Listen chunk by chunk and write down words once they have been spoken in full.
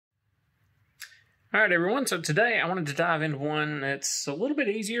Alright everyone, so today I wanted to dive into one that's a little bit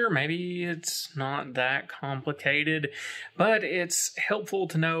easier. Maybe it's not that complicated, but it's helpful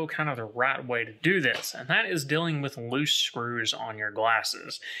to know kind of the right way to do this, and that is dealing with loose screws on your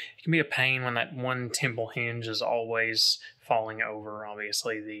glasses. It can be a pain when that one temple hinge is always falling over.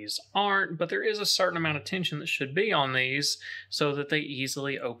 Obviously these aren't, but there is a certain amount of tension that should be on these so that they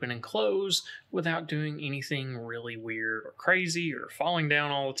easily open and close without doing anything really weird or crazy or falling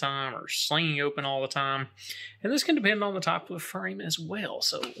down all the time or slinging open all the time. And this can depend on the type of frame as well.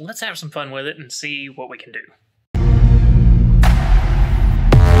 So let's have some fun with it and see what we can do.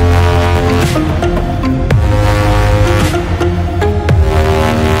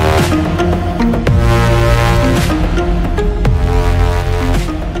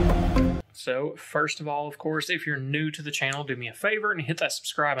 So first of all, of course, if you're new to the channel, do me a favor and hit that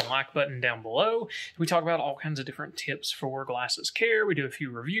subscribe and like button down below. We talk about all kinds of different tips for glasses care. We do a few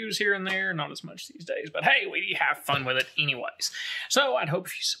reviews here and there, not as much these days, but hey, we have fun with it anyways. So I'd hope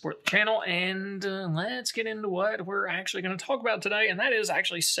if you support the channel, and let's get into what we're actually going to talk about today, and that is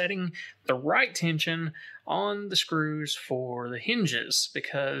actually setting the right tension on the screws for the hinges,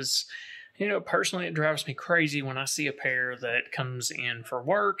 because you know, personally, it drives me crazy when I see a pair that comes in for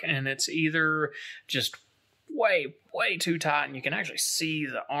work and it's either just way too tight and you can actually see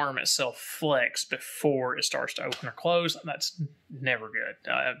the arm itself flex before it starts to open or close. That's never good.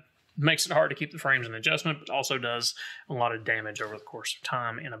 It makes it hard to keep the frames in adjustment, but also does a lot of damage over the course of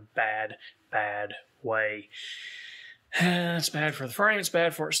time in a bad way. It's bad for the frame, it's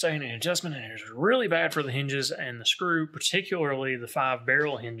bad for it staying in adjustment, and it's really bad for the hinges and the screw, particularly the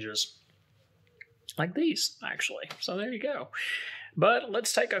 5-barrel hinges. Like these, actually. So there you go. But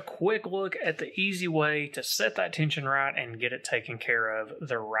let's take a quick look at the easy way to set that tension right and get it taken care of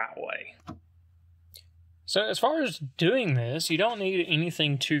the right way. So as far as doing this, you don't need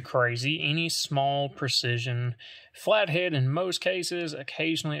anything too crazy. Any small precision flathead in most cases,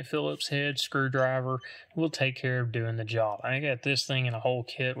 occasionally a Phillips head screwdriver will take care of doing the job. I got this thing in a whole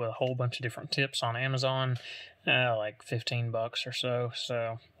kit with a whole bunch of different tips on Amazon. Like 15 bucks or so.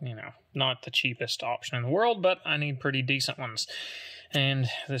 So, you know, not the cheapest option in the world, but I need pretty decent ones. And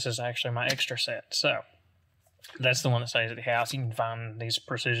this is actually my extra set. So that's the one that stays at the house. You can find these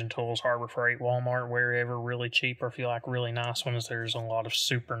precision tools, Harbor Freight, Walmart, wherever, really cheap. Or if you like really nice ones, there's a lot of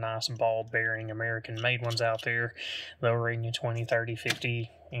super nice ball-bearing American-made ones out there. They'll run you 20, 30,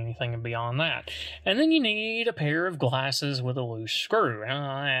 50, anything beyond that. And then you need a pair of glasses with a loose screw.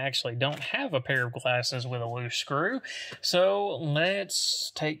 I actually don't have a pair of glasses with a loose screw, so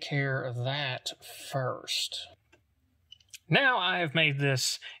let's take care of that first. Now I have made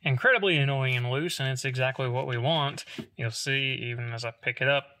this incredibly annoying and loose, and it's exactly what we want. You'll see, even as I pick it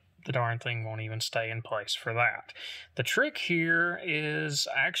up, the darn thing won't even stay in place for that. The trick here is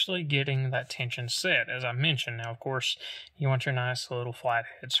actually getting that tension set, as I mentioned. Now, of course, you want your nice little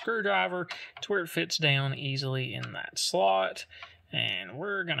flathead screwdriver to where it fits down easily in that slot. And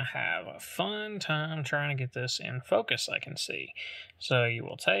we're going to have a fun time trying to get this in focus, I can see. So you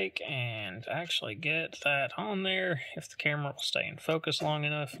will take and actually get that on there. If the camera will stay in focus long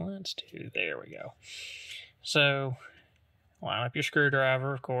enough, let's do, there we go. So line up your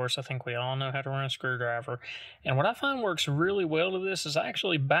screwdriver, of course. I think we all know how to run a screwdriver. And what I find works really well to this is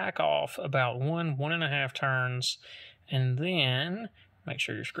actually back off about 1.5 turns, and then make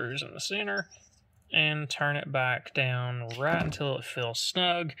sure your screw's in the center, and turn it back down right until it feels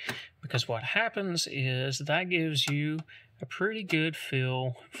snug, because what happens is that gives you a pretty good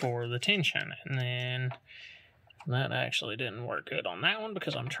feel for the tension. And then that actually didn't work good on that one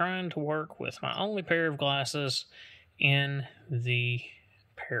because I'm trying to work with my only pair of glasses in the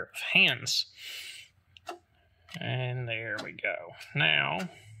pair of hands. And there we go. Now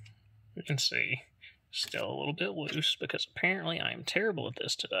you can see still a little bit loose because apparently I am terrible at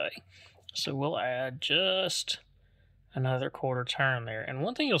this today. So we'll add just another 1/4 turn there. And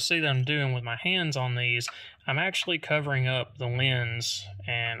one thing you'll see that I'm doing with my hands on these, I'm actually covering up the lens.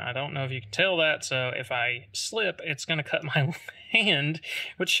 And I don't know if you can tell that, so if I slip, it's going to cut my hand,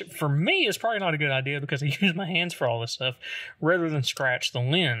 which for me is probably not a good idea because I use my hands for all this stuff rather than scratch the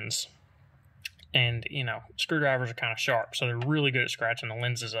lens. And, you know, screwdrivers are kind of sharp, so they're really good at scratching the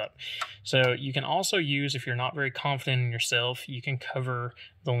lenses up. So you can also use, if you're not very confident in yourself, you can cover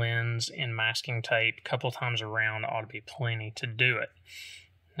the lens in masking tape a couple times around. Ought to be plenty to do it.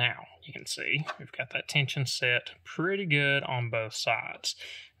 Now, you can see we've got that tension set pretty good on both sides.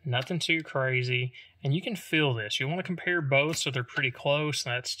 Nothing too crazy, and you can feel this. You want to compare both so they're pretty close.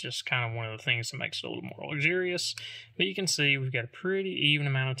 That's just kind of one of the things that makes it a little more luxurious. But you can see we've got a pretty even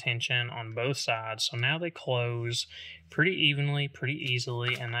amount of tension on both sides, so now they close pretty evenly, pretty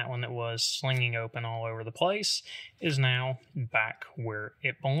easily, and that one that was slinging open all over the place is now back where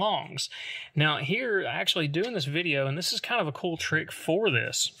it belongs. Now here, actually doing this video, and this is kind of a cool trick for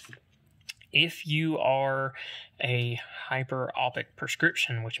this, if you are a hyperopic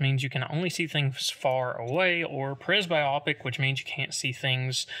prescription, which means you can only see things far away, or presbyopic, which means you can't see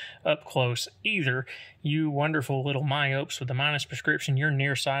things up close either, you wonderful little myopes with the minus prescription, you're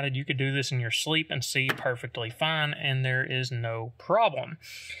nearsighted, you could do this in your sleep and see perfectly fine, and there is no problem.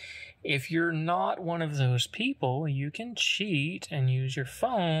 If you're not one of those people, you can cheat and use your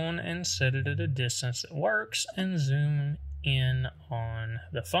phone and set it at a distance that works and zoom in on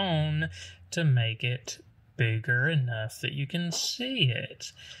the phone to make it bigger enough that you can see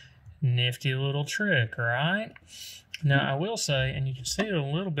it. Nifty little trick, right? Now I will say, and you can see it a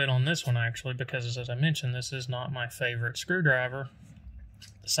little bit on this one actually, because as I mentioned, this is not my favorite screwdriver.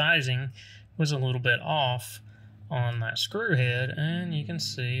 The sizing was a little bit off on that screw head, and you can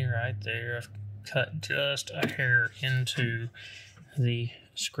see right there I've cut just a hair into the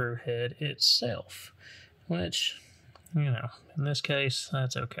screw head itself, which, you know, in this case,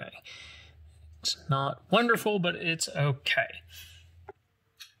 that's okay. It's not wonderful, but it's okay.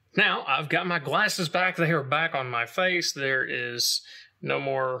 Now, I've got my glasses back. They are back on my face. There is no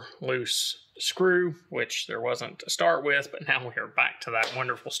more loose screw, which there wasn't to start with, but now we are back to that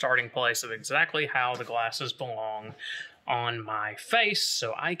wonderful starting place of exactly how the glasses belong on my face,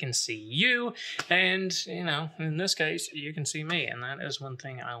 so I can see you, and, you know, in this case, you can see me, and that is one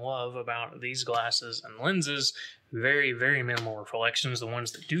thing I love about these glasses and lenses. Very, very minimal reflections. The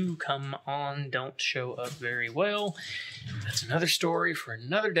ones that do come on don't show up very well. That's another story for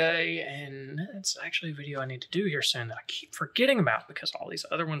another day, and it's actually a video I need to do here soon that I keep forgetting about because all these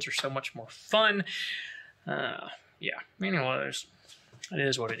other ones are so much more fun. Yeah, anyways, it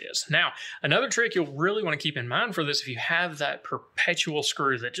is what it is. Now, another trick you'll really want to keep in mind for this, if you have that perpetual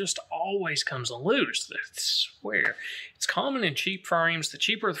screw that just always comes loose, I swear, it's common in cheap frames. The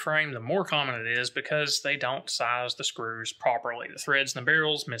cheaper the frame, the more common it is because they don't size the screws properly. The threads and the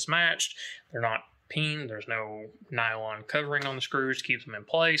barrels mismatched. They're not peened. There's no nylon covering on the screws to keep them in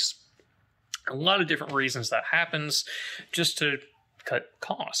place. A lot of different reasons that happens, just to cut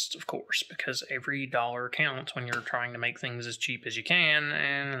costs, of course, because every dollar counts when you're trying to make things as cheap as you can,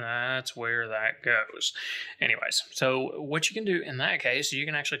 and that's where that goes. Anyways, so what you can do in that case, you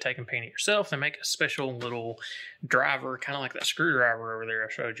can actually take and paint it yourself. They make a special little driver, kind of like that screwdriver over there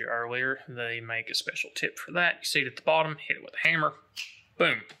I showed you earlier. They make a special tip for that. You see it at the bottom, hit it with a hammer,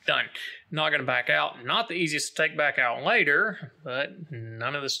 boom, done. Not going to back out. Not the easiest to take back out later, but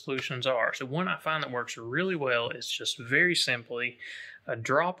none of the solutions are. So one I find that works really well is just very simply a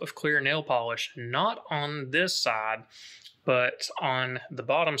drop of clear nail polish, not on this side, but on the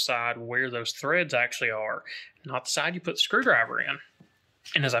bottom side where those threads actually are, not the side you put the screwdriver in.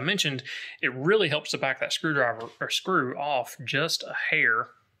 And as I mentioned, it really helps to back that screwdriver or screw off just a hair.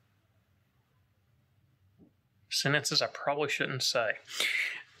 Sentences I probably shouldn't say.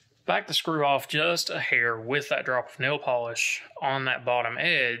 Back the screw off just a hair with that drop of nail polish on that bottom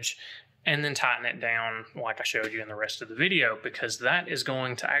edge, and then tighten it down like I showed you in the rest of the video, because that is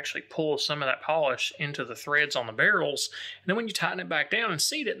going to actually pull some of that polish into the threads on the barrels. And then when you tighten it back down and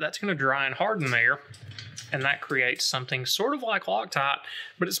seat it, that's going to dry and harden there, and that creates something sort of like Loctite,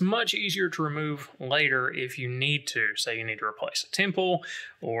 but it's much easier to remove later if you need to. Say you need to replace a temple,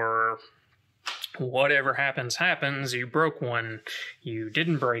 or whatever happens, you broke one, you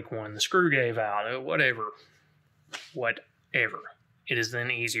didn't break one, the screw gave out, whatever. It is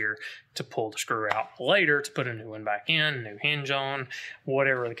then easier to pull the screw out later to put a new one back in, new hinge on,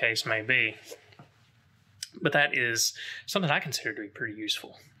 whatever the case may be. But that is something I consider to be pretty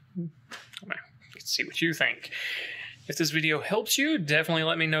useful. Let's see what you think. If this video helps you, definitely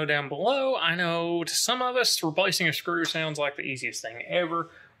let me know down below. I know to some of us, replacing a screw sounds like the easiest thing ever,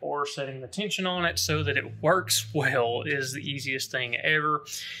 or setting the tension on it so that it works well is the easiest thing ever.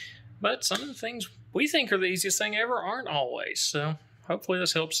 But some of the things we think are the easiest thing ever aren't always. So hopefully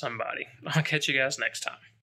this helps somebody. I'll catch you guys next time.